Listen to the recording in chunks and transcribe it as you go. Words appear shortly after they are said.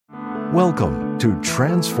Welcome to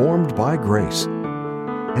Transformed by Grace,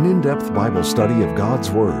 an in-depth Bible study of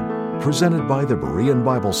God's Word, presented by the Berean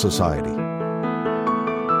Bible Society.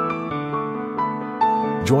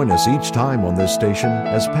 Join us each time on this station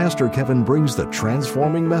as Pastor Kevin brings the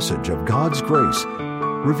transforming message of God's grace,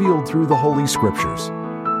 revealed through the Holy Scriptures.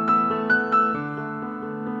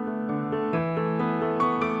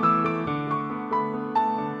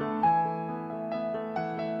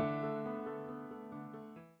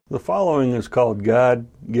 The following is called God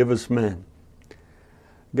Give Us Men.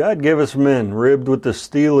 God give us men ribbed with the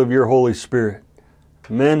steel of your Holy Spirit,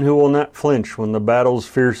 men who will not flinch when the battle's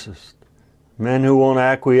fiercest, men who won't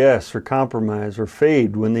acquiesce or compromise or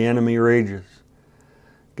fade when the enemy rages.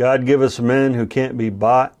 God give us men who can't be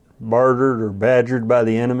bought, bartered, or badgered by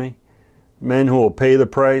the enemy, men who will pay the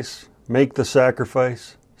price, make the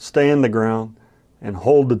sacrifice, stand the ground, and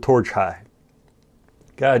hold the torch high.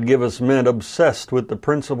 God give us men obsessed with the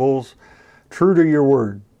principles, true to your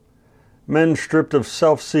word, men stripped of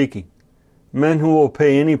self-seeking, men who will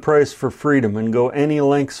pay any price for freedom and go any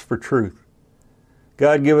lengths for truth.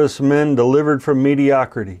 God give us men delivered from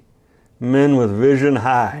mediocrity, men with vision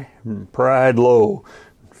high, pride low,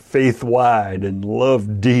 faith wide, and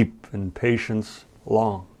love deep, and patience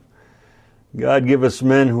long. God give us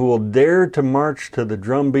men who will dare to march to the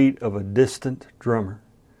drumbeat of a distant drummer,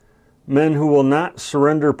 men who will not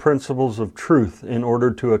surrender principles of truth in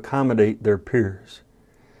order to accommodate their peers.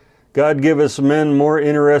 God give us men more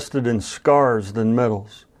interested in scars than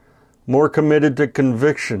medals, more committed to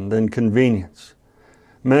conviction than convenience,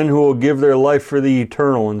 men who will give their life for the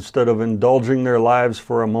eternal instead of indulging their lives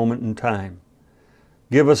for a moment in time.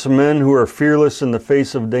 Give us men who are fearless in the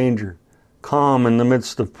face of danger, calm in the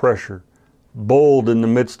midst of pressure, bold in the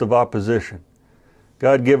midst of opposition.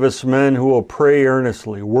 God give us men who will pray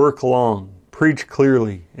earnestly, work long, preach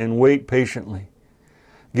clearly, and wait patiently.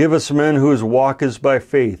 Give us men whose walk is by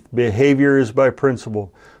faith, behavior is by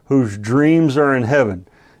principle, whose dreams are in heaven,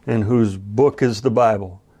 and whose book is the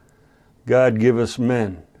Bible. God give us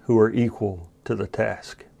men who are equal to the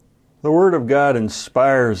task. The Word of God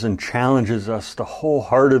inspires and challenges us to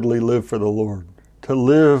wholeheartedly live for the Lord, to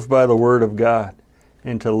live by the Word of God,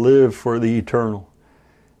 and to live for the eternal.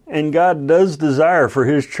 And God does desire for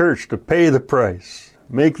His church to pay the price,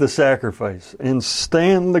 make the sacrifice, and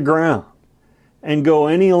stand the ground, and go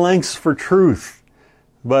any lengths for truth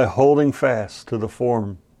by holding fast to the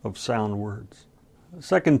form of sound words.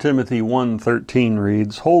 2 Timothy 1:13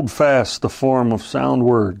 reads, "Hold fast the form of sound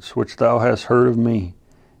words which thou hast heard of me,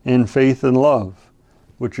 in faith and love,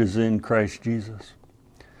 which is in Christ Jesus."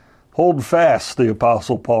 Hold fast, the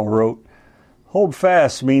Apostle Paul wrote. Hold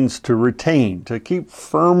fast means to retain, to keep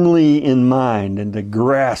firmly in mind, and to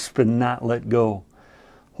grasp and not let go.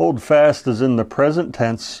 Hold fast is in the present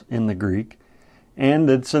tense in the Greek, and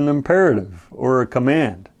it's an imperative or a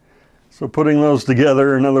command. So putting those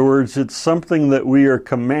together, in other words, it's something that we are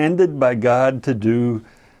commanded by God to do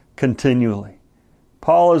continually.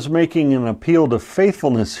 Paul is making an appeal to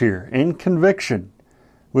faithfulness here and conviction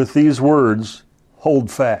with these words, hold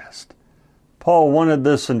fast. Paul wanted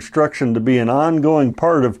this instruction to be an ongoing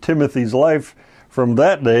part of Timothy's life from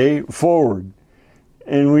that day forward.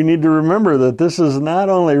 And we need to remember that this is not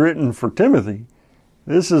only written for Timothy,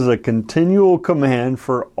 this is a continual command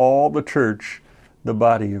for all the church, the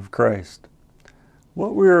body of Christ.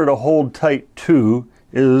 What we are to hold tight to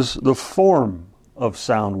is the form of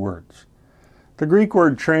sound words. The Greek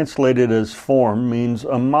word translated as form means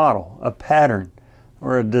a model, a pattern,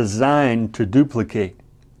 or a design to duplicate.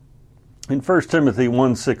 In 1 Timothy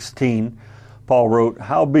 1:16, Paul wrote,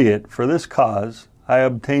 "Howbeit, for this cause I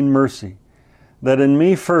obtained mercy, that in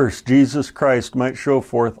me first Jesus Christ might show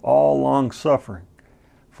forth all long suffering,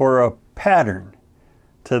 for a pattern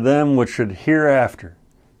to them which should hereafter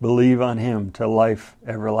believe on him to life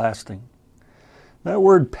everlasting." That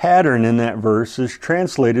word pattern in that verse is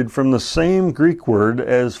translated from the same Greek word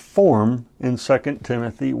as form in 2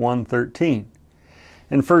 Timothy 1:13.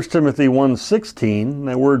 In 1 Timothy 1:16,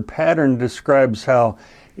 the word pattern describes how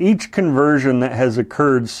each conversion that has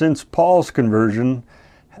occurred since Paul's conversion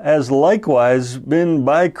has likewise been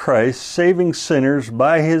by Christ, saving sinners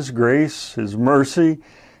by His grace, His mercy,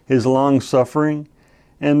 His long-suffering,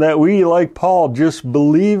 and that we, like Paul, just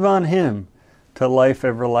believe on Him to life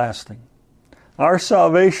everlasting. Our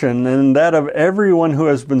salvation, and that of everyone who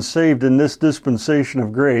has been saved in this dispensation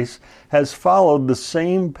of grace, has followed the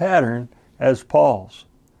same pattern as Paul's.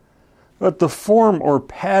 But the form or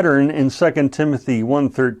pattern in 2 Timothy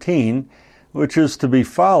 1:13, which is to be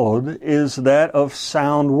followed, is that of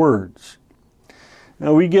sound words.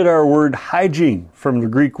 Now we get our word hygiene from the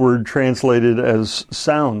Greek word translated as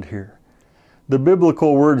sound here. The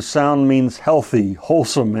biblical word sound means healthy,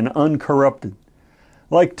 wholesome, and uncorrupted.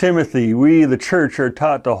 Like Timothy, we, the church, are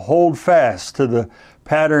taught to hold fast to the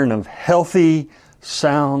pattern of healthy,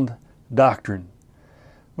 sound doctrine.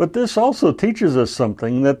 But this also teaches us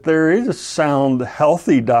something, that there is sound,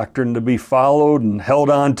 healthy doctrine to be followed and held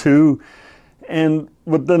on to,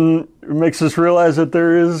 but then it makes us realize that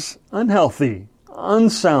there is unhealthy,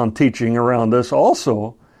 unsound teaching around us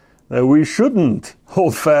also that we shouldn't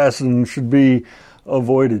hold fast and should be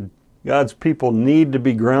avoided. God's people need to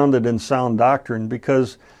be grounded in sound doctrine,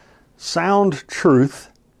 because sound truth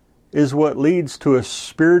is what leads to a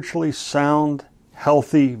spiritually sound,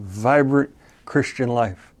 healthy, vibrant Christian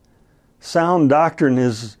life. Sound doctrine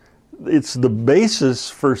it's the basis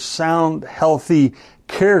for sound, healthy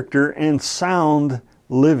character and sound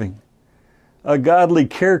living. A godly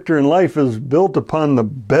character and life is built upon the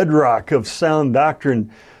bedrock of sound doctrine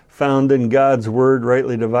found in God's Word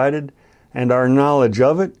rightly divided, and our knowledge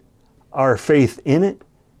of it, our faith in it,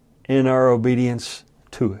 and our obedience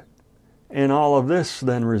to it. And all of this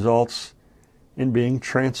then results in being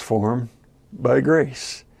transformed by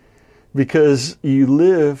grace, because you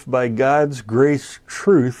live by God's grace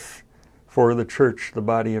truth for the church, the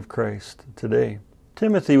body of Christ today.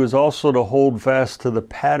 Timothy was also to hold fast to the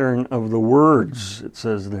pattern of the words, it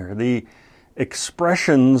says there, the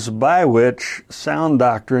expressions by which sound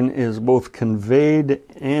doctrine is both conveyed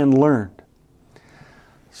and learned.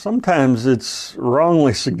 Sometimes it's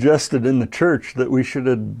wrongly suggested in the church that we should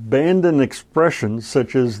abandon expressions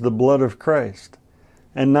such as the blood of Christ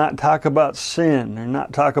and not talk about sin or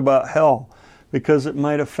not talk about hell because it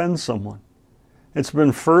might offend someone. It's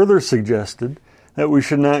been further suggested that we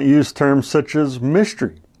should not use terms such as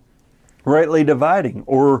mystery, rightly dividing,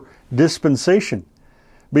 or dispensation,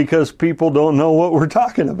 because people don't know what we're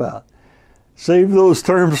talking about. Save those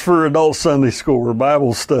terms for adult Sunday school or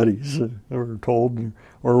Bible studies, we're told,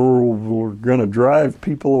 or we're going to drive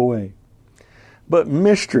people away. But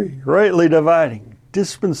mystery, rightly dividing,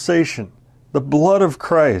 dispensation, the blood of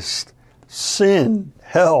Christ, sin,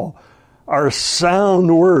 hell, are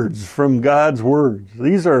sound words from God's words.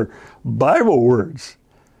 These are Bible words.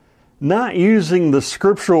 Not using the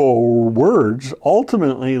scriptural words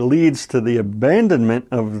ultimately leads to the abandonment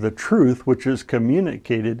of the truth which is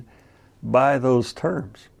communicated by those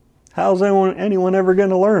terms. How's anyone ever going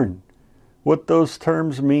to learn what those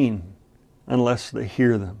terms mean unless they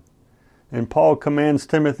hear them? And Paul commands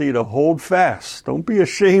Timothy to hold fast. Don't be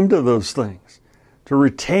ashamed of those things. To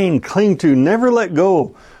retain, cling to, never let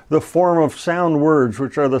go the form of sound words,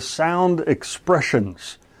 which are the sound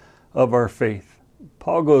expressions of our faith.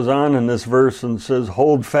 Paul goes on in this verse and says,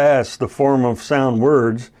 hold fast the form of sound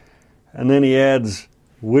words, and then he adds,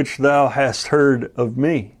 which thou hast heard of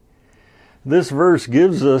me. This verse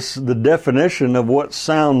gives us the definition of what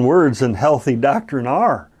sound words and healthy doctrine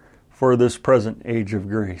are for this present age of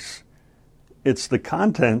grace. It's the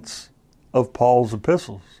contents of Paul's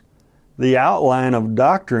epistles, the outline of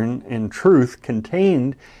doctrine and truth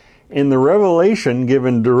contained in the revelation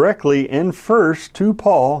given directly and first to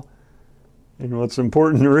Paul. And what's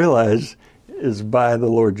important to realize is by the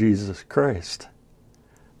Lord Jesus Christ.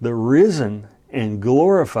 The risen and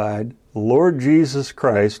glorified Lord Jesus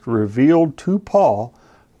Christ revealed to Paul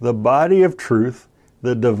the body of truth,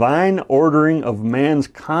 the divine ordering of man's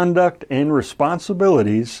conduct and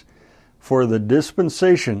responsibilities for the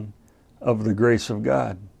dispensation of the grace of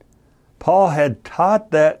God. Paul had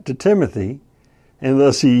taught that to Timothy, and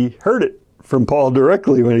thus he heard it from Paul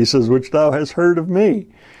directly when he says, which thou hast heard of me.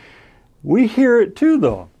 We hear it too,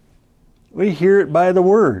 though. We hear it by the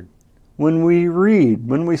Word. When we read,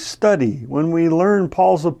 when we study, when we learn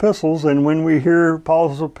Paul's epistles, and when we hear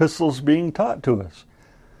Paul's epistles being taught to us.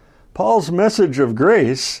 Paul's message of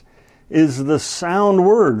grace is the sound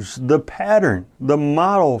words, the pattern, the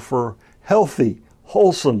model for healthy,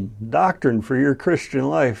 wholesome doctrine for your Christian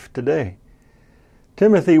life today.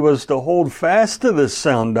 Timothy was to hold fast to this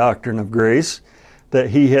sound doctrine of grace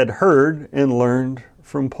that he had heard and learned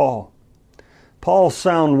from Paul. Paul's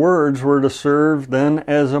sound words were to serve then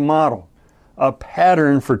as a model, a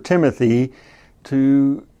pattern for Timothy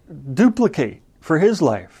to duplicate for his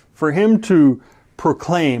life, for him to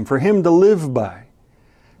proclaim, for him to live by.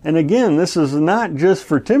 And again, this is not just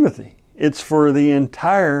for Timothy, it's for the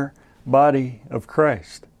entire body of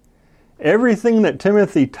Christ. Everything that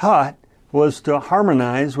Timothy taught was to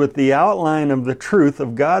harmonize with the outline of the truth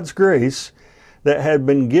of God's grace that had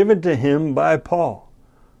been given to him by Paul.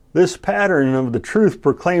 This pattern of the truth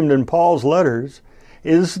proclaimed in Paul's letters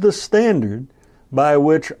is the standard by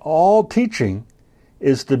which all teaching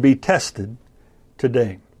is to be tested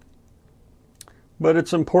today. But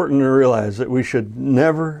it's important to realize that we should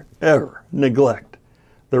never, ever neglect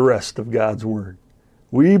the rest of God's Word.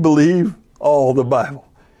 We believe all the Bible.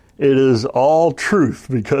 It is all truth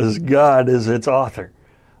because God is its author.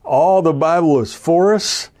 All the Bible is for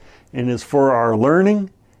us and is for our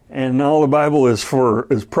learning, and all the Bible is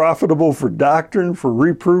profitable for doctrine, for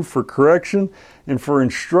reproof, for correction, and for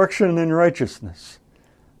instruction in righteousness.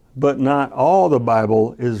 But not all the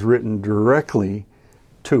Bible is written directly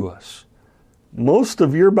to us. Most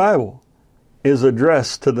of your Bible is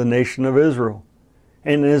addressed to the nation of Israel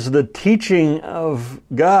and is the teaching of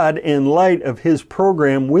God in light of His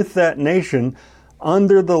program with that nation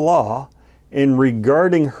under the law in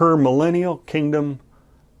regarding her millennial kingdom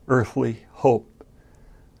earthly hope.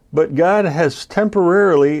 But God has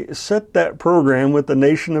temporarily set that program with the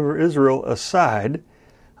nation of Israel aside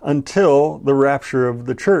until the rapture of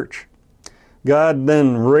the church. God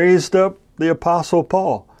then raised up the Apostle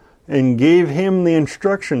Paul and gave him the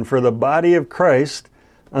instruction for the body of Christ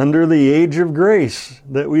under the age of grace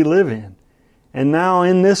that we live in. And now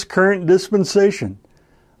in this current dispensation,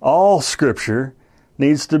 all Scripture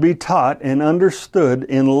needs to be taught and understood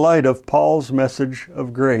in light of Paul's message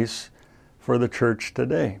of grace for the church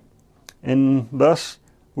today. And thus,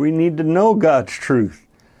 we need to know God's truth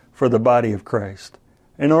for the body of Christ.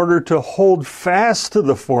 In order to hold fast to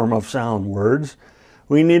the form of sound words,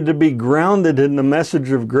 we need to be grounded in the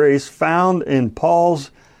message of grace found in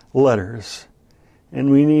Paul's letters.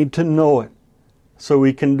 And we need to know it so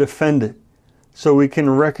we can defend it, so we can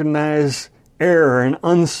recognize error and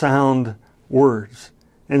unsound words,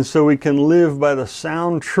 and so we can live by the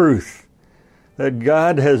sound truth that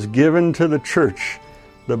God has given to the church,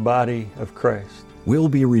 the body of Christ. We'll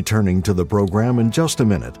be returning to the program in just a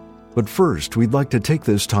minute. But first, we'd like to take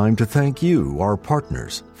this time to thank you, our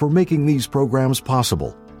partners, for making these programs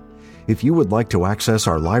possible. If you would like to access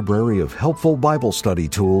our library of helpful Bible study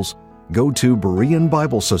tools, go to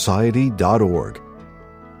BereanBibleSociety.org.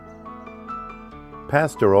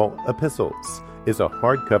 Pastoral Epistles is a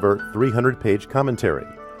hardcover 300-page commentary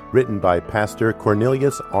written by Pastor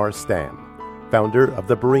Cornelius R. Stam, founder of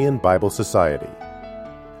the Berean Bible Society.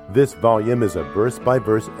 This volume is a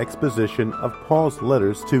verse-by-verse exposition of Paul's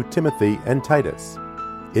letters to Timothy and Titus.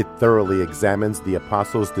 It thoroughly examines the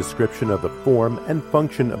apostle's description of the form and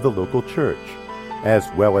function of the local church, as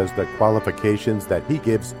well as the qualifications that he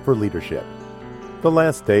gives for leadership. The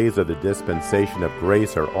last days of the dispensation of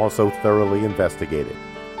grace are also thoroughly investigated,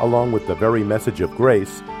 along with the very message of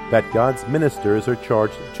grace that God's ministers are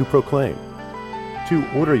charged to proclaim. To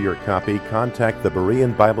order your copy, contact the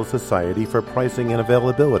Berean Bible Society for pricing and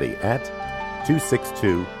availability at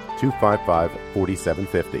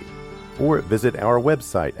 262-255-4750 or visit our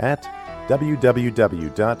website at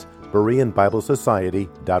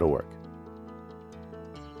www.BereanBibleSociety.org.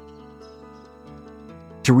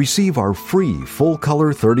 To receive our free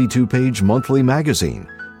full-color 32-page monthly magazine,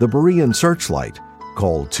 The Berean Searchlight,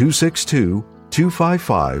 call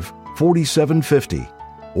 262-255-4750.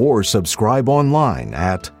 or subscribe online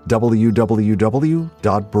at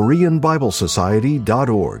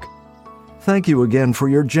www.BereanBibleSociety.org. Thank you again for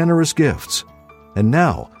your generous gifts. And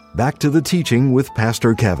now, back to the teaching with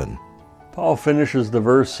Pastor Kevin. Paul finishes the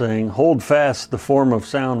verse saying, "Hold fast the form of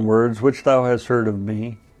sound words which thou hast heard of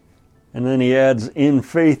me." And then he adds, "in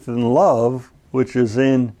faith and love, which is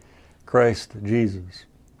in Christ Jesus."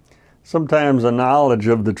 Sometimes a knowledge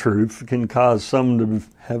of the truth can cause some to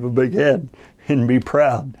have a big head and be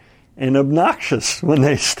proud and obnoxious when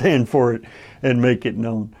they stand for it and make it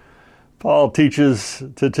known. Paul teaches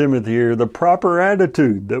to Timothy here the proper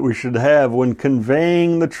attitude that we should have when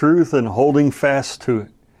conveying the truth and holding fast to it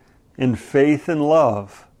in faith and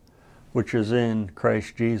love, which is in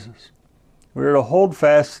Christ Jesus. We are to hold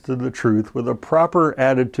fast to the truth with a proper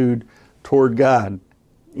attitude toward God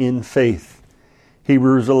in faith.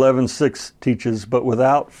 Hebrews 11:6 teaches, "But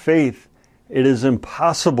without faith it is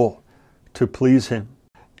impossible to please Him."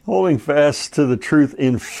 Holding fast to the truth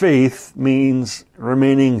in faith means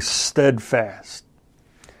remaining steadfast.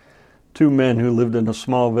 Two men who lived in a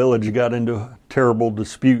small village got into a terrible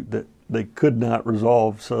dispute that they could not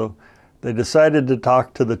resolve, so they decided to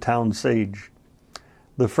talk to the town sage.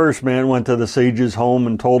 The first man went to the sage's home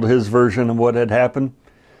and told his version of what had happened.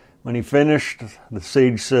 When he finished, the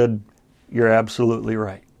sage said, "You're absolutely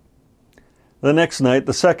right." The next night,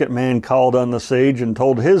 the second man called on the sage and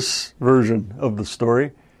told his version of the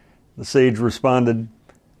story. The sage responded,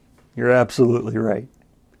 "You're absolutely right."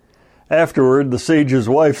 Afterward, the sage's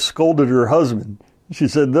wife scolded her husband. She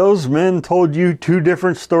said, "Those men told you two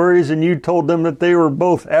different stories and you told them that they were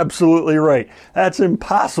both absolutely right. That's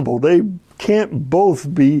impossible. They can't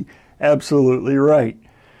both be absolutely right."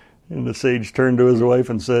 And the sage turned to his wife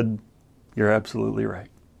and said, "You're absolutely right."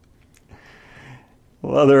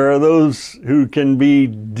 Well, there are those who can be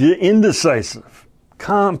indecisive,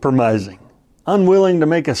 compromising, unwilling to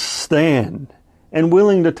make a stand, and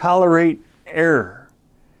willing to tolerate error.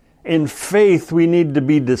 In faith, we need to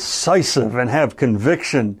be decisive and have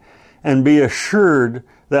conviction and be assured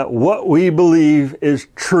that what we believe is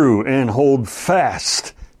true and hold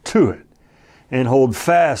fast to it, and hold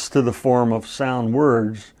fast to the form of sound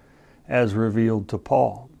words as revealed to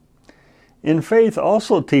Paul. In faith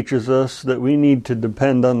also teaches us that we need to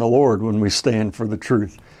depend on the Lord when we stand for the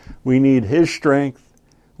truth. We need His strength.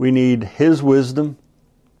 We need His wisdom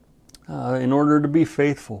in order to be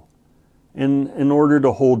faithful, in order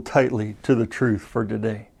to hold tightly to the truth for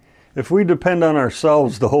today. If we depend on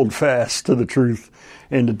ourselves to hold fast to the truth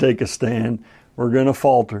and to take a stand, we're going to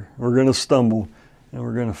falter, we're going to stumble, and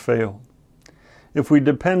we're going to fail. If we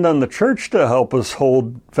depend on the church to help us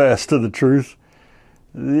hold fast to the truth,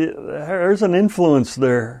 there's an influence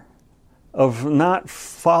there of not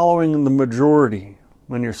following the majority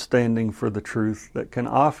when you're standing for the truth that can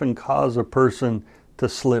often cause a person to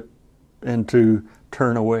slip and to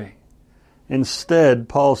turn away. Instead,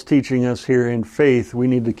 Paul's teaching us here in faith, we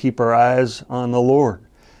need to keep our eyes on the Lord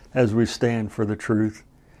as we stand for the truth.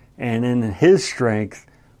 And in His strength,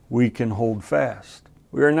 we can hold fast.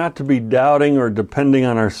 We are not to be doubting or depending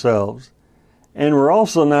on ourselves. And we're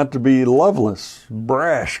also not to be loveless,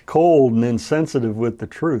 brash, cold, and insensitive with the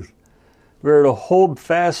truth. We are to hold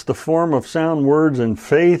fast the form of sound words in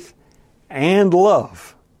faith and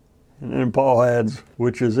love. And then Paul adds,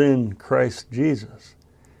 which is in Christ Jesus.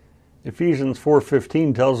 Ephesians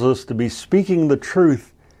 4:15 tells us to be speaking the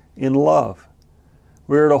truth in love.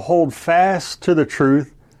 We are to hold fast to the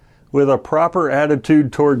truth with a proper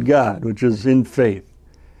attitude toward God, which is in faith.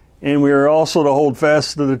 And we are also to hold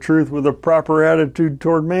fast to the truth with a proper attitude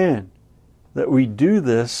toward man, that we do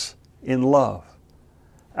this in love.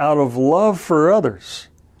 Out of love for others,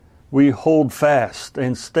 we hold fast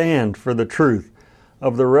and stand for the truth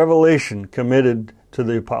of the revelation committed to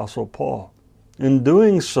the Apostle Paul. In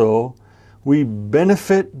doing so, we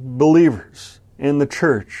benefit believers in the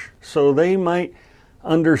church so they might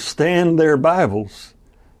understand their Bibles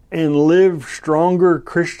and live stronger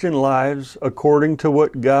Christian lives according to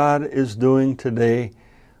what God is doing today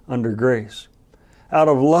under grace. Out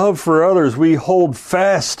of love for others, we hold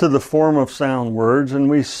fast to the form of sound words, and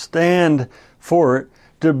we stand for it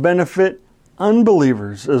to benefit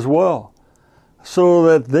unbelievers as well, so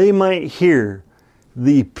that they might hear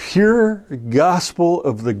the pure gospel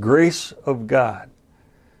of the grace of God,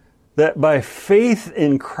 that by faith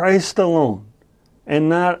in Christ alone, and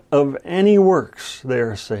not of any works, they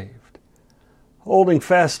are saved. Holding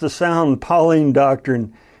fast to sound Pauline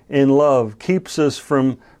doctrine in love keeps us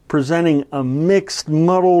from presenting a mixed,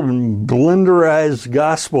 muddled, and blenderized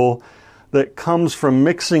gospel that comes from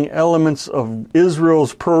mixing elements of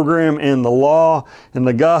Israel's program and the law and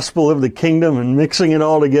the gospel of the kingdom and mixing it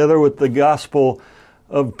all together with the gospel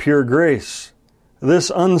of pure grace.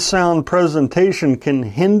 This unsound presentation can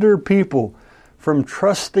hinder people from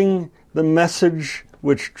trusting the message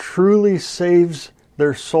which truly saves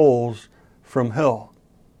their souls from hell.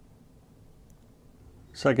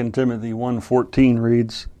 2 Timothy 1:14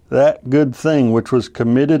 reads, "That good thing which was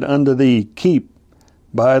committed unto thee keep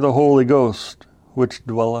by the Holy Ghost, which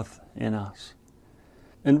dwelleth in us."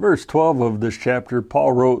 In verse 12 of this chapter,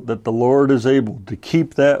 Paul wrote that the Lord is able to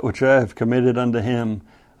keep that which I have committed unto him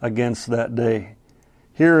against that day.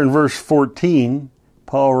 Here in verse 14,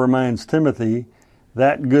 Paul reminds Timothy,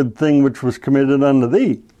 that good thing which was committed unto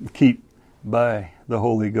thee, keep by the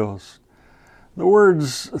Holy Ghost. The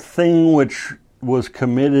words thing which was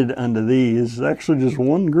committed unto thee is actually just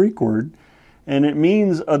one Greek word, and it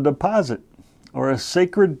means a deposit or a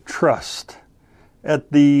sacred trust.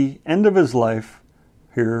 At the end of his life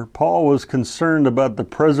here, Paul was concerned about the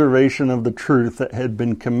preservation of the truth that had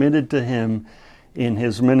been committed to him in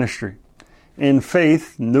his ministry. In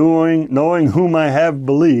faith, knowing whom I have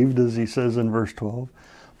believed, as he says in verse 12,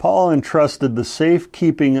 Paul entrusted the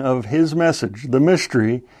safekeeping of his message, the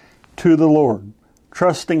mystery, to the Lord,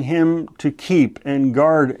 trusting him to keep and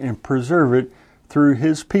guard and preserve it through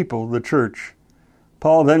his people, the church.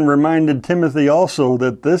 Paul then reminded Timothy also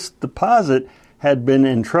that this deposit had been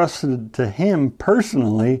entrusted to him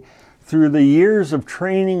personally through the years of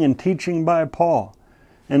training and teaching by Paul.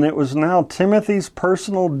 And it was now Timothy's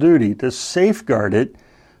personal duty to safeguard it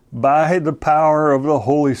by the power of the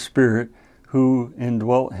Holy Spirit who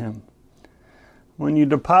indwelt him. When you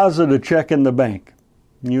deposit a check in the bank,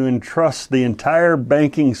 you entrust the entire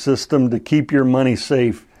banking system to keep your money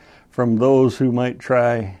safe from those who might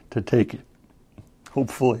try to take it.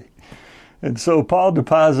 Hopefully, And so Paul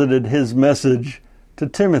deposited his message to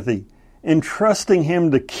Timothy, entrusting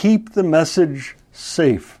him to keep the message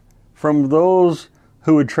safe from those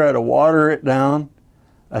who would try to water it down,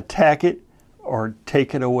 attack it, or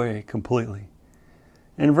take it away completely.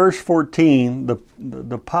 In verse 14, the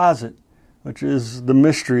deposit, which is the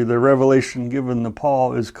mystery, the revelation given to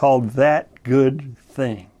Paul, is called that good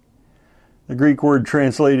thing. The Greek word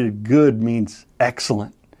translated good means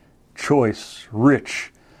excellent, choice,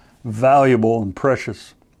 rich, valuable, and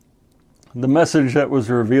precious. The message that was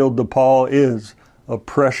revealed to Paul is a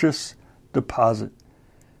precious deposit.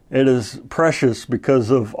 It is precious because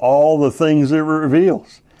of all the things it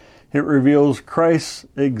reveals. It reveals Christ's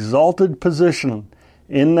exalted position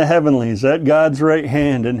in the heavenlies at God's right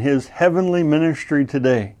hand in his heavenly ministry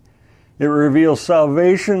today. It reveals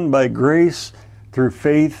salvation by grace through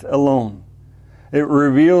faith alone. It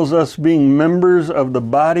reveals us being members of the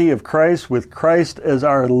body of Christ with Christ as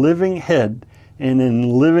our living head and in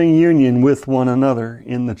living union with one another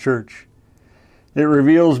in the church. It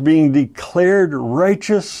reveals being declared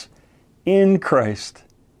righteous in Christ,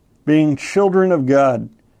 being children of God,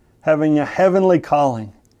 having a heavenly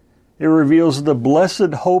calling. It reveals the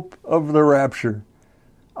blessed hope of the rapture,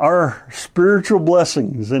 our spiritual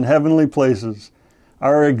blessings in heavenly places,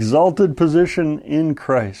 our exalted position in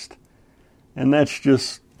Christ. And that's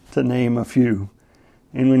just to name a few.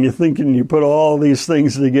 And when you're thinking you put all these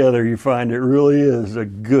things together, you find it really is a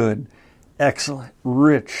good, excellent,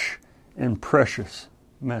 rich, and precious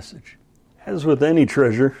message. As with any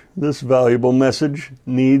treasure, this valuable message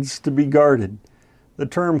needs to be guarded. The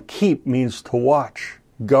term keep means to watch,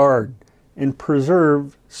 guard, and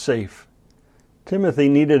preserve safe. Timothy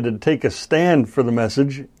needed to take a stand for the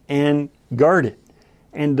message and guard it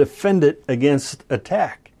and defend it against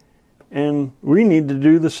attack. And we need to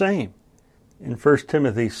do the same. In 1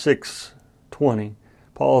 Timothy 6:20,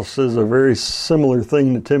 Paul says a very similar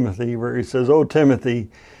thing to Timothy, where he says, "O Timothy,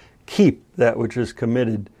 keep that which is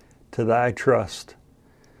committed to thy trust."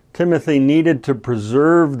 Timothy needed to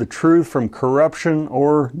preserve the truth from corruption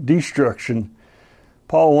or destruction.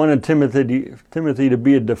 Paul wanted Timothy to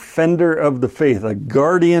be a defender of the faith, a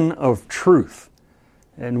guardian of truth.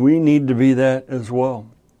 And we need to be that as well.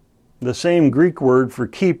 The same Greek word for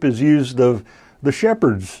keep is used of the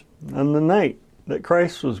shepherds on the night that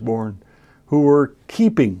Christ was born, who were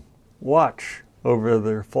keeping watch over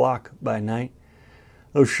their flock by night.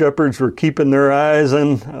 Those shepherds were keeping their eyes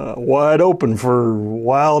wide open for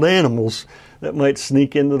wild animals that might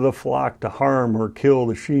sneak into the flock to harm or kill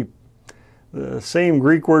the sheep. The same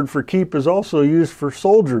Greek word for keep is also used for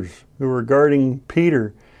soldiers who were guarding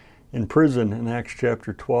Peter in prison in Acts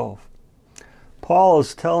chapter 12. Paul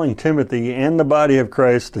is telling Timothy and the body of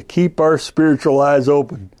Christ to keep our spiritual eyes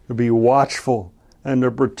open, to be watchful, and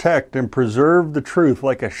to protect and preserve the truth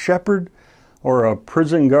like a shepherd or a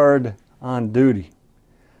prison guard on duty.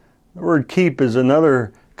 The word keep is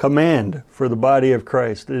another command for the body of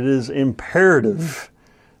Christ. It is imperative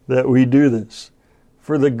that we do this.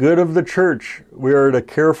 For the good of the church, we are to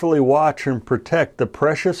carefully watch and protect the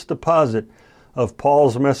precious deposit of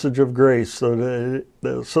Paul's message of grace so that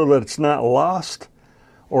it's not lost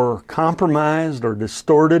or compromised or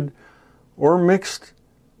distorted or mixed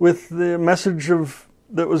with the message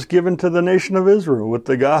that was given to the nation of Israel, with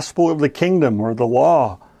the gospel of the kingdom or the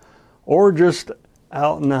law, or just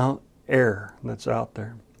out and out error that's out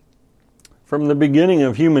there. From the beginning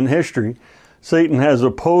of human history, Satan has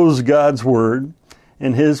opposed God's word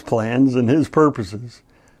and his plans and his purposes.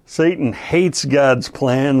 Satan hates God's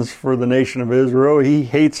plans for the nation of Israel. He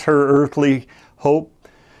hates her earthly hope,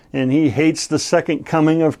 and he hates the second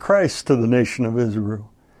coming of Christ to the nation of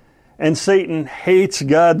Israel. And Satan hates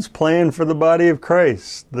God's plan for the body of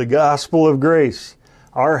Christ, the gospel of grace,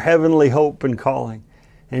 our heavenly hope and calling.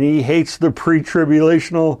 And he hates the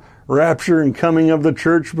pre-tribulational rapture and coming of the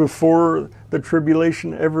church before the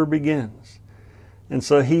tribulation ever begins. And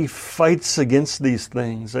so he fights against these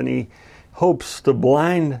things, and he hopes to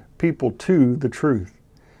blind people to the truth.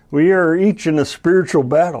 We are each in a spiritual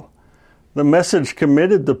battle. The message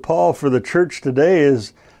committed to Paul for the church today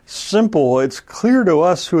is simple. It's clear to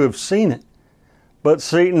us who have seen it. But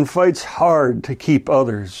Satan fights hard to keep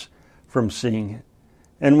others from seeing it.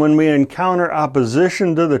 And when we encounter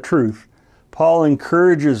opposition to the truth, Paul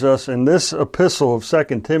encourages us in this epistle of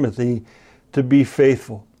 2 Timothy to be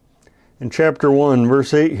faithful. In chapter 1,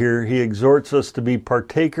 verse 8 here, he exhorts us to be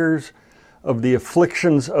partakers of the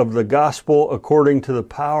afflictions of the gospel according to the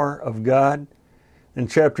power of God. In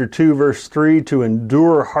chapter 2, verse 3, to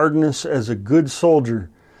endure hardness as a good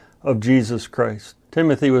soldier of Jesus Christ.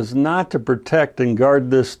 Timothy was not to protect and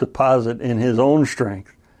guard this deposit in his own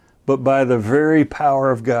strength, but by the very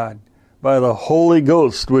power of God, by the Holy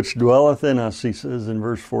Ghost which dwelleth in us, he says in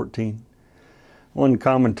verse 14. One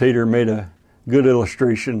commentator made a good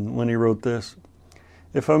illustration when he wrote this.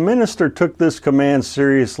 If a minister took this command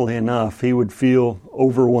seriously enough, he would feel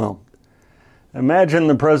overwhelmed. Imagine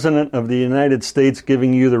the President of the United States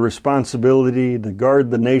giving you the responsibility to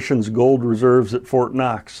guard the nation's gold reserves at Fort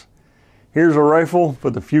Knox. Here's a rifle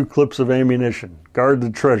with a few clips of ammunition. Guard the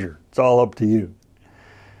treasure. It's all up to you.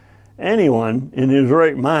 Anyone in his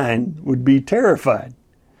right mind would be terrified.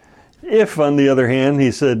 If, on the other hand,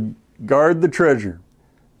 he said, guard the treasure,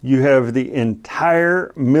 you have the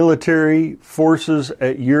entire military forces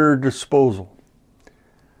at your disposal,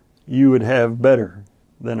 you would have better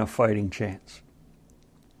than a fighting chance.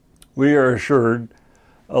 We are assured,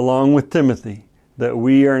 along with Timothy, that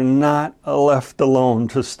we are not left alone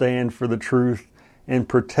to stand for the truth and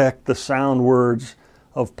protect the sound words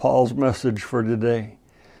of Paul's message for today.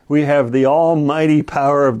 We have the almighty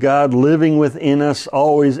power of God living within us,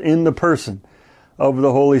 always in the person of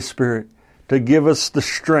the Holy Spirit, to give us the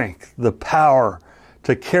strength, the power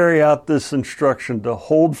to carry out this instruction, to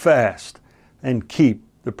hold fast and keep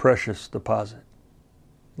the precious deposit.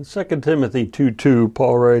 In 2 Timothy 2:2,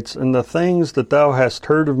 Paul writes, And the things that thou hast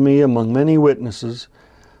heard of me among many witnesses,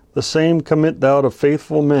 the same commit thou to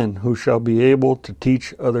faithful men, who shall be able to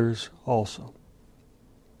teach others also.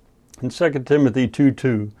 In 2 Timothy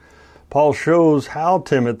 2:2, Paul shows how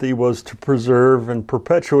Timothy was to preserve and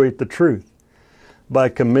perpetuate the truth by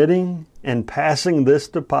committing and passing this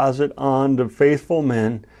deposit on to faithful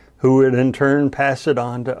men who would in turn pass it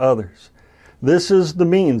on to others. This is the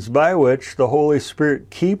means by which the Holy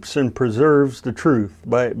Spirit keeps and preserves the truth,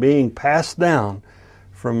 by it being passed down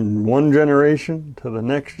from one generation to the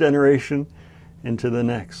next generation and to the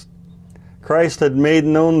next. Christ had made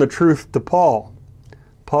known the truth to Paul.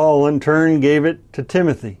 Paul in turn gave it to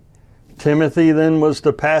Timothy. Timothy then was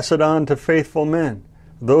to pass it on to faithful men.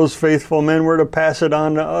 Those faithful men were to pass it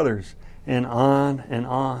on to others, and on and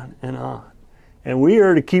on and on. And we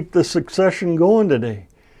are to keep the succession going today,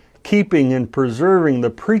 keeping and preserving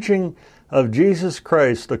the preaching of Jesus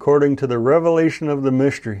Christ according to the revelation of the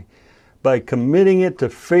mystery, by committing it to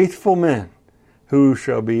faithful men who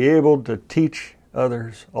shall be able to teach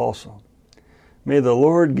others also. May the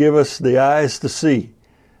Lord give us the eyes to see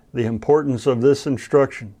the importance of this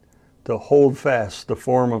instruction, to hold fast the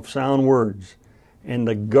form of sound words, and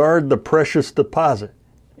to guard the precious deposit,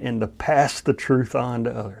 and to pass the truth on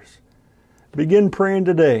to others. Begin praying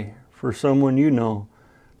today for someone you know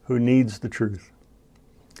who needs the truth.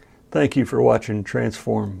 Thank you for watching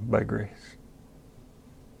Transformed by Grace.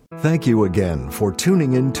 Thank you again for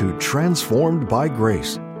tuning in to Transformed by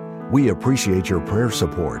Grace. We appreciate your prayer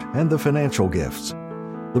support and the financial gifts.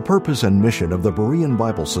 The purpose and mission of the Berean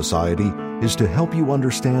Bible Society is to help you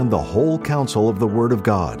understand the whole counsel of the Word of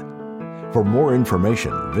God. For more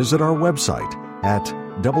information, visit our website at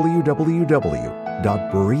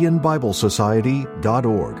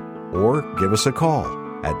www.bereanbiblesociety.org or give us a call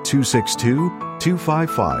at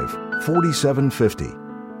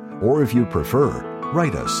 262-255-4750. Or if you prefer,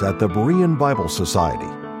 write us at the Berean Bible Society,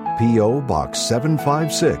 P.O. Box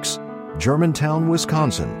 756, Germantown,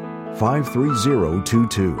 Wisconsin,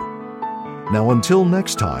 53022. Now until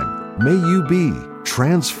next time, may you be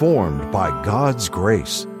transformed by God's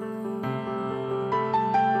grace.